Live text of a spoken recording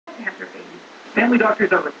to have their babies. Family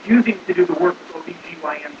doctors are refusing to do the work of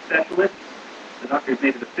OBGYN specialists. The doctors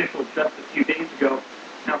made it official just a few days ago.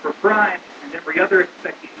 Now for Fry and every other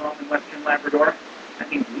expecting mom in Western Labrador, that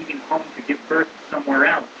means leaving home to give birth somewhere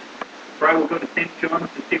else. Fry will go to St. John's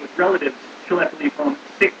to stay with relatives. She'll have to leave home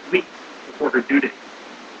 6 weeks before her due date.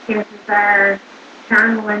 Chances are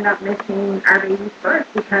Sean will end up missing our baby's birth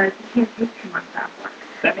because he can't take 2 months off work.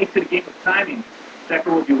 That makes it a game of timing.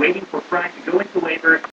 Becker will be waiting for Fry to go into labor